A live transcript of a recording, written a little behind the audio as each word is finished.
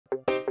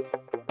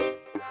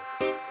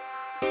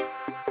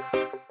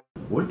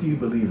What do you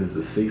believe is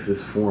the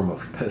safest form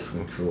of pest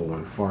control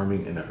when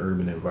farming in an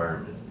urban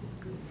environment?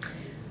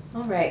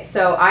 All right,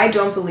 so I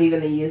don't believe in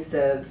the use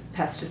of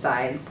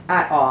pesticides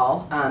at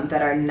all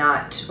that are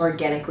not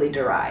organically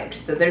derived.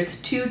 So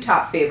there's two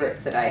top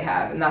favorites that I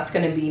have, and that's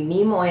going to be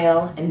neem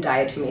oil and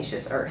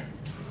diatomaceous earth.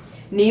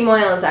 Neem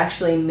oil is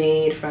actually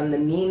made from the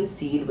neem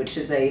seed, which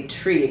is a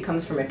tree. It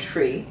comes from a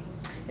tree.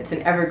 It's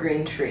an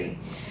evergreen tree.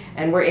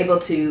 And we're able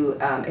to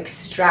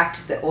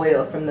extract the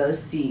oil from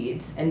those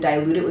seeds and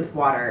dilute it with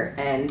water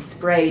and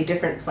spray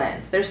different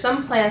plants. There's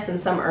some plants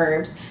and some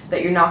herbs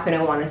that you're not going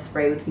to want to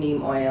spray with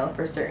neem oil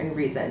for certain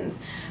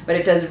reasons, but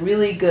it does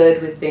really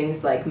good with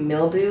things like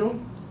mildew.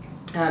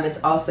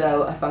 It's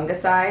also a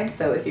fungicide,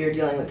 so if you're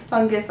dealing with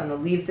fungus on the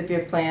leaves of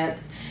your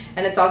plants,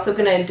 and it's also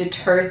going to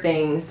deter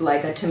things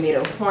like a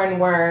tomato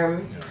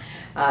hornworm,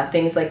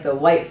 things like the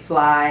white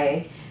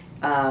fly,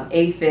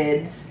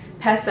 aphids,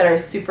 pests that are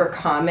super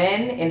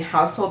common in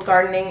household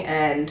gardening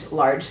and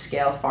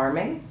large-scale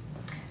farming.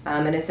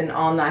 And it's an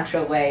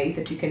all-natural way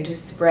that you can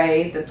just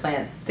spray the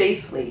plants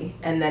safely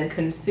and then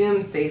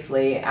consume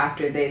safely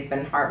after they've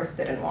been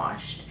harvested and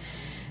washed.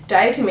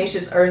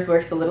 Diatomaceous earth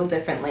works a little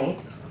differently.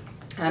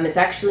 It's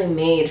actually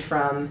made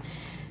from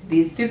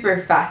these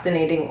super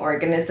fascinating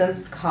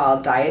organisms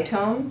called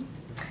diatoms.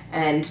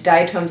 And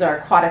diatoms are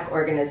aquatic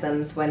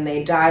organisms. When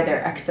they die,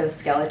 their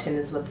exoskeleton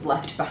is what's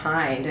left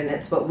behind, and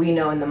it's what we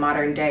know in the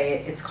modern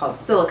day, it's called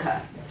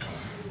silica.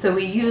 So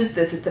we use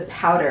this, it's a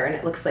powder, and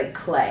it looks like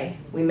clay.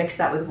 We mix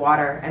that with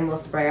water, and we'll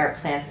spray our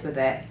plants with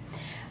it.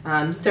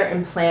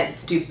 Certain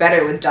plants do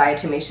better with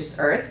diatomaceous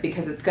earth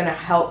because it's going to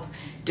help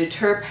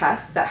deter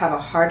pests that have a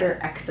harder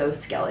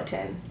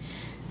exoskeleton.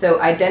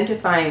 So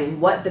identifying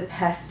what the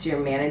pests you're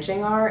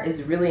managing are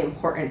is really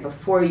important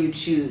before you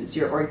choose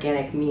your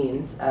organic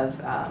means of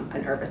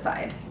an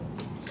herbicide.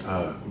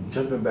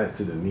 Jumping back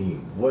to the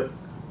neem, what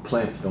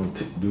plants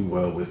don't do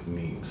well with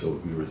neem, so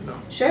viewers know?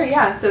 Sure,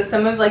 yeah. So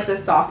some of like the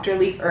softer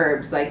leaf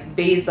herbs like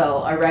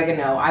basil,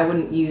 oregano, I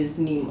wouldn't use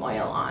neem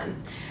oil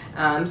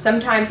on.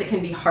 Sometimes it can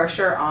be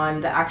harsher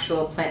on the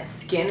actual plant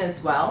skin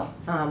as well,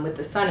 with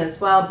the sun as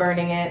well,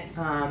 burning it.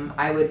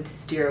 I would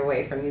steer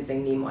away from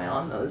using neem oil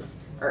on those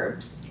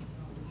herbs.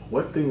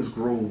 What things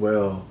grow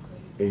well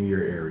in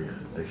your area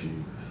that you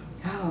use?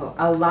 Oh,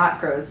 a lot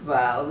grows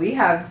well. We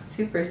have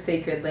super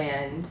sacred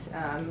land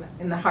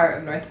in the heart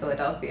of North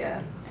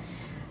Philadelphia.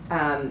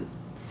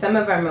 Some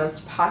of our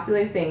most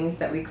popular things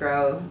that we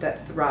grow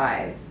that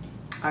thrive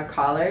are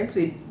collards.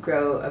 We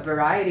grow a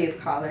variety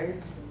of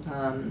collards.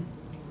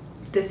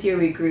 This year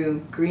we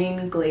grew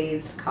green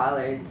glazed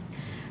collards.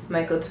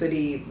 Michael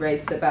Twitty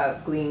writes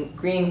about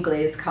green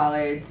glazed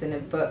collards in a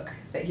book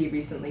that he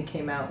recently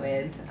came out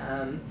with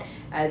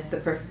as the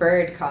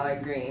preferred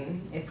collard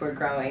green if we're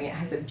growing. It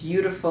has a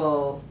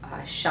beautiful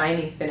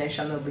shiny finish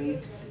on the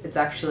leaves. It's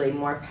actually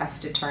more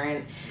pest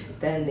deterrent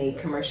than the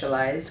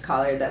commercialized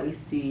collard that we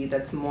see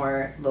that's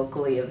more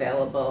locally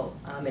available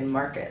in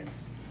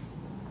markets.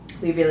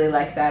 We really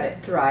like that.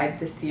 It thrived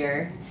this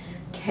year.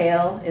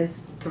 Kale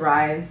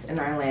thrives in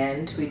our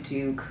land. We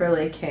do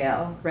curly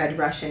kale, red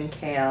Russian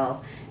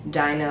kale,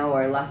 dino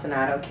or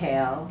lacinato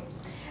kale,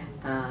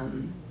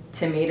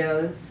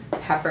 tomatoes,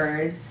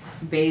 peppers,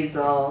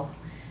 basil,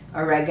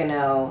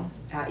 oregano,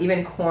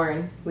 even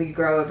corn. We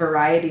grow a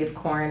variety of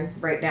corn.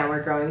 Right now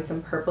we're growing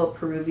some purple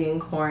Peruvian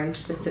corn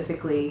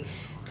specifically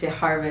to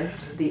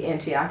harvest the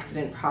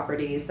antioxidant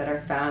properties that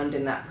are found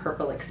in that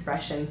purple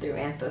expression through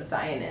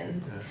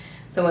anthocyanins. Yeah.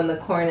 So when the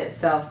corn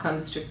itself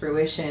comes to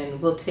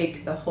fruition, we'll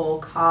take the whole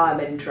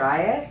cob and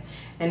dry it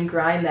and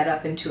grind that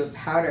up into a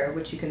powder,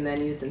 which you can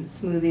then use in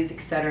smoothies,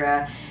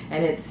 etc.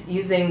 And it's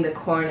using the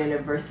corn in a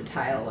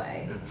versatile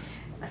way.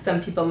 Yeah.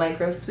 Some people might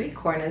grow sweet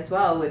corn as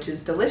well, which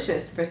is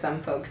delicious for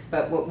some folks,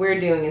 but what we're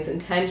doing is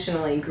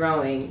intentionally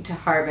growing to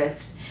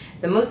harvest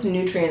the most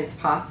nutrients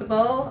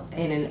possible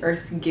in an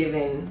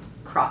earth-given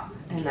crop,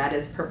 and that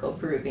is purple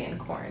Peruvian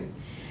corn.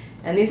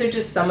 And these are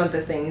just some of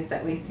the things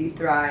that we see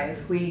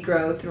thrive. We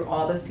grow through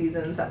all the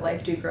seasons at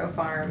Life Do Grow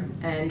Farm,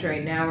 and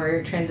right now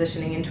we're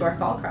transitioning into our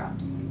fall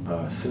crops.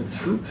 Since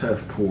fruits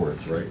have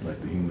pores, right,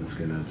 like the human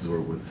skin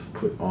absorb what's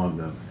put on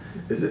them,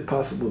 is it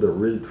possible to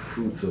rid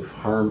fruits of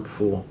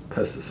harmful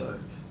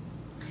pesticides?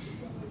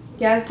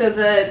 Yeah, so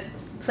the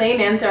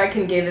plain answer I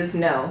can give is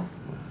no.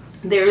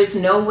 There is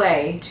no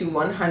way to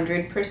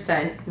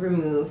 100%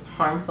 remove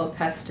harmful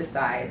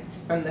pesticides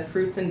from the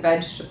fruits and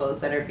vegetables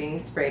that are being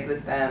sprayed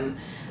with them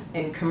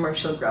in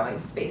commercial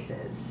growing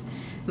spaces.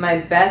 My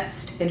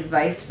best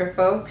advice for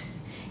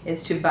folks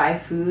is to buy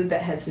food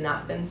that has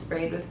not been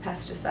sprayed with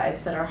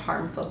pesticides that are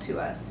harmful to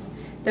us.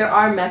 There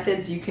are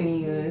methods you can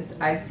use.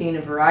 I've seen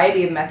a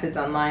variety of methods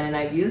online, and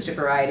I've used a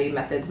variety of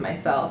methods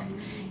myself.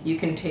 You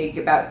can take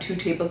about 2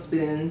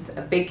 tablespoons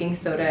of baking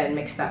soda and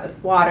mix that with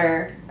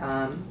water.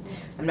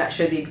 I'm not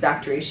sure the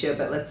exact ratio,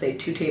 but let's say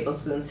 2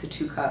 tablespoons to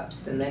 2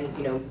 cups, and then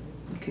you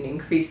can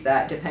increase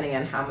that depending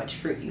on how much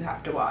fruit you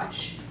have to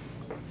wash.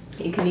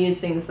 You can use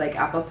things like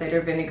apple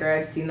cider vinegar.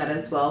 I've seen that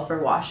as well for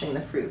washing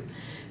the fruit.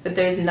 but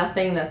there's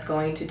nothing that's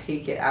going to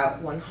take it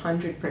out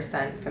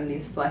 100% from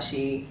these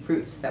fleshy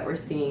fruits that we're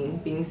seeing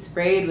being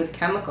sprayed with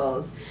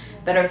chemicals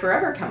that are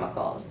forever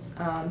chemicals.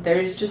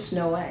 There's just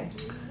no way.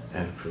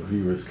 And for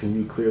viewers, can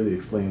you clearly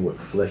explain what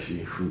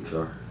fleshy fruits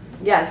are?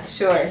 Yes,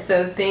 sure.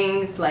 So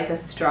things like a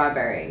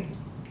strawberry,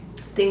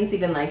 things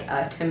even like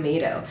a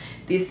tomato,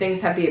 these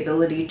things have the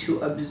ability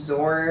to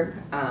absorb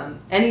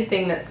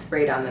anything that's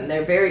sprayed on them.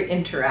 They're very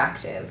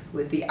interactive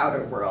with the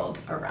outer world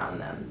around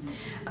them.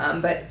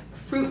 But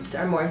fruits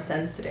are more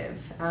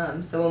sensitive.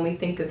 So when we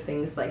think of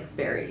things like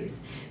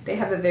berries, they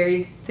have a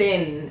very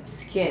thin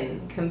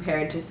skin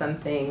compared to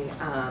something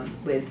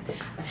with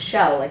a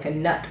shell, like a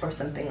nut or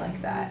something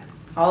like that.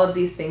 All of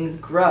these things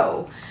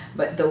grow,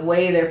 but the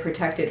way they're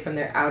protected from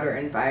their outer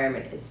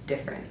environment is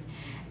different.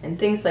 And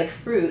things like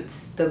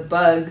fruits, the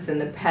bugs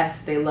and the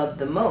pests they love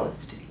the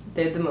most,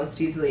 they're the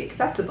most easily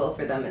accessible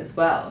for them as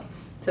well.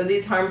 So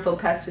these harmful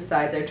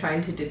pesticides are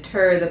trying to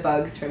deter the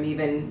bugs from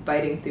even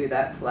biting through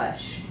that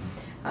flesh.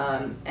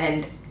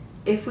 And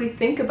if we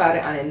think about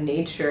it on a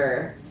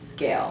nature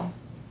scale,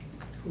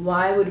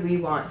 why would we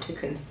want to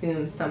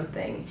consume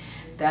something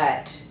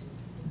that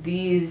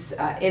these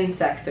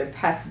insects or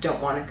pests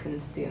don't want to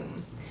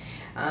consume?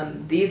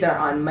 These are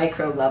on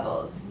micro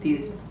levels.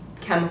 These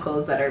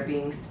chemicals that are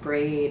being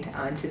sprayed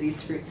onto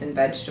these fruits and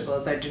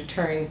vegetables are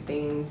deterring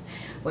things.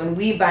 When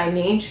we, by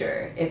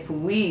nature, if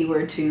we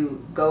were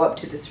to go up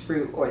to this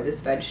fruit or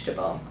this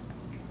vegetable,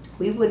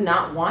 we would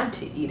not want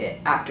to eat it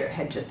after it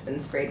had just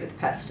been sprayed with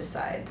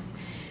pesticides.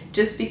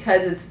 Just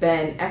because it's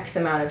been X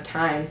amount of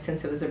time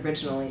since it was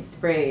originally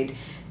sprayed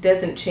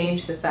doesn't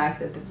change the fact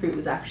that the fruit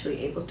was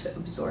actually able to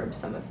absorb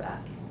some of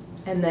that.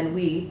 And then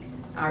we,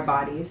 our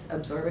bodies,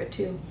 absorb it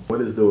too.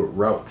 What is the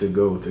route to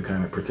go to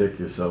kind of protect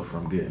yourself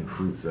from getting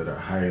fruits that are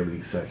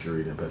highly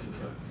saturated in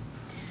pesticides?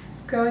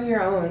 Growing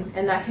your own,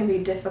 and that can be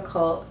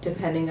difficult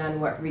depending on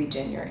what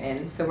region you're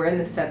in. So we're in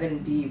the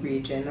 7B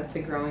region. That's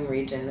a growing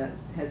region that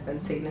has been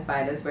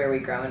signified as where we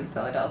grow in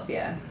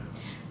Philadelphia.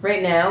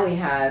 Right now we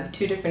have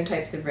two different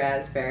types of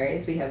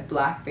raspberries. We have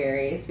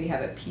blackberries, we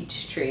have a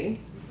peach tree,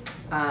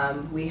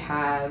 we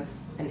have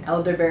an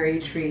elderberry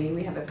tree,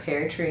 we have a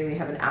pear tree, we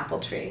have an apple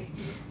tree.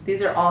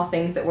 These are all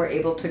things that we're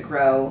able to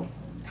grow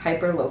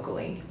hyper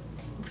locally.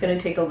 It's going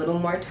to take a little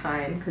more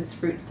time because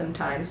fruits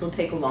sometimes will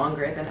take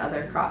longer than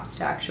other crops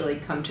to actually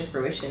come to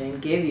fruition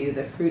and give you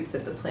the fruits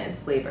of the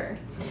plant's labor.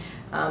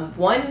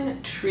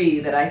 One tree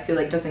that I feel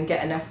like doesn't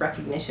get enough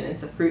recognition,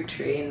 it's a fruit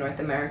tree in North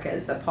America,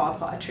 is the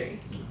pawpaw tree.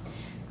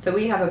 So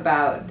we have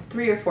about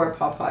 3 or 4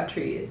 pawpaw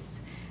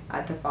trees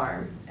at the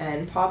farm,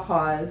 and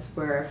pawpaws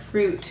were a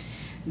fruit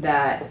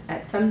that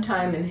at some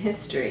time in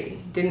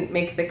history didn't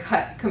make the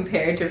cut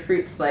compared to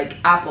fruits like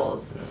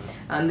apples.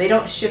 They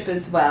don't ship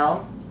as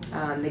well.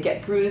 They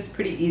get bruised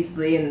pretty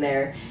easily, and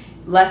they're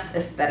less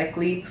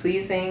aesthetically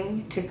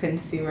pleasing to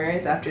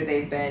consumers after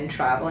they've been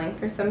traveling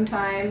for some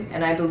time.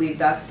 And I believe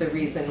that's the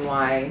reason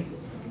why,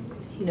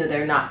 you know,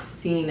 they're not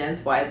seen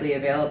as widely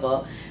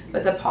available.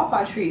 But the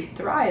pawpaw tree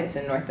thrives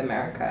in North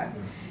America.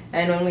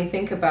 And when we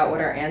think about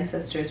what our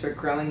ancestors were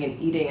growing and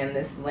eating in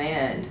this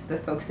land, the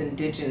folks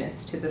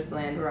indigenous to this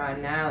land we're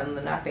on now in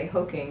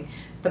Lenape-Hoking,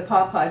 the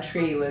pawpaw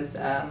tree was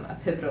a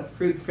pivotal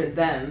fruit for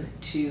them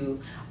to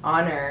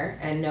honor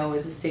and know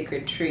was a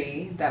sacred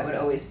tree that would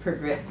always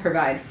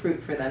provide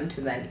fruit for them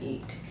to then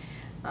eat.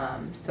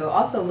 So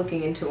also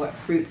looking into what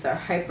fruits are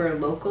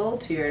hyper-local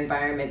to your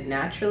environment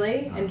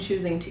naturally and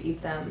choosing to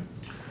eat them.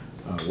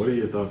 What are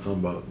your thoughts on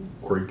about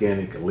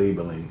organic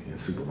labeling in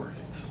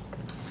supermarkets?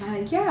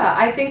 Yeah,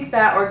 I think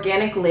that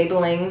organic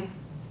labeling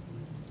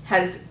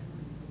has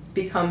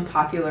become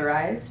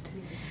popularized.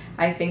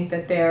 I think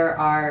that there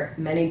are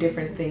many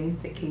different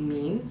things it can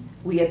mean.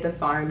 We at the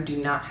farm do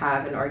not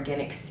have an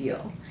organic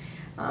seal.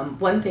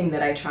 One thing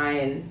that I try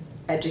and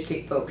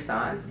educate folks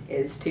on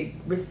is to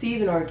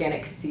receive an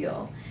organic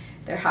seal,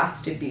 there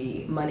has to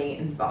be money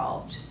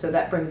involved. So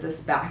that brings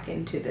us back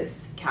into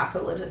this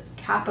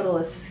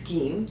capitalist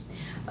scheme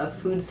of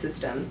food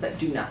systems that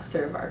do not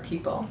serve our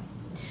people.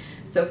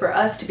 So for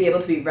us to be able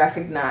to be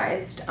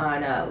recognized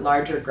on a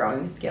larger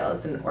growing scale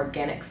as an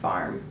organic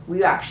farm,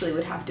 we actually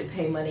would have to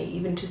pay money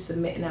even to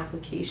submit an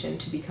application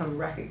to become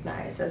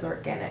recognized as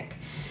organic.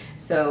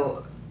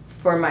 So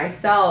for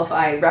myself,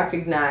 I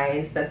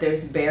recognize that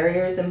there's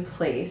barriers in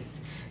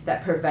place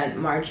that prevent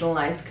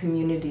marginalized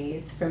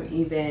communities from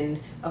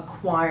even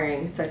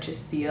acquiring such a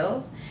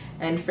seal.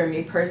 And for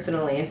me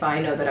personally, if I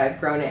know that I've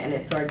grown it and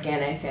it's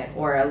organic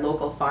or a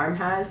local farm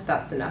has,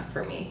 that's enough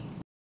for me.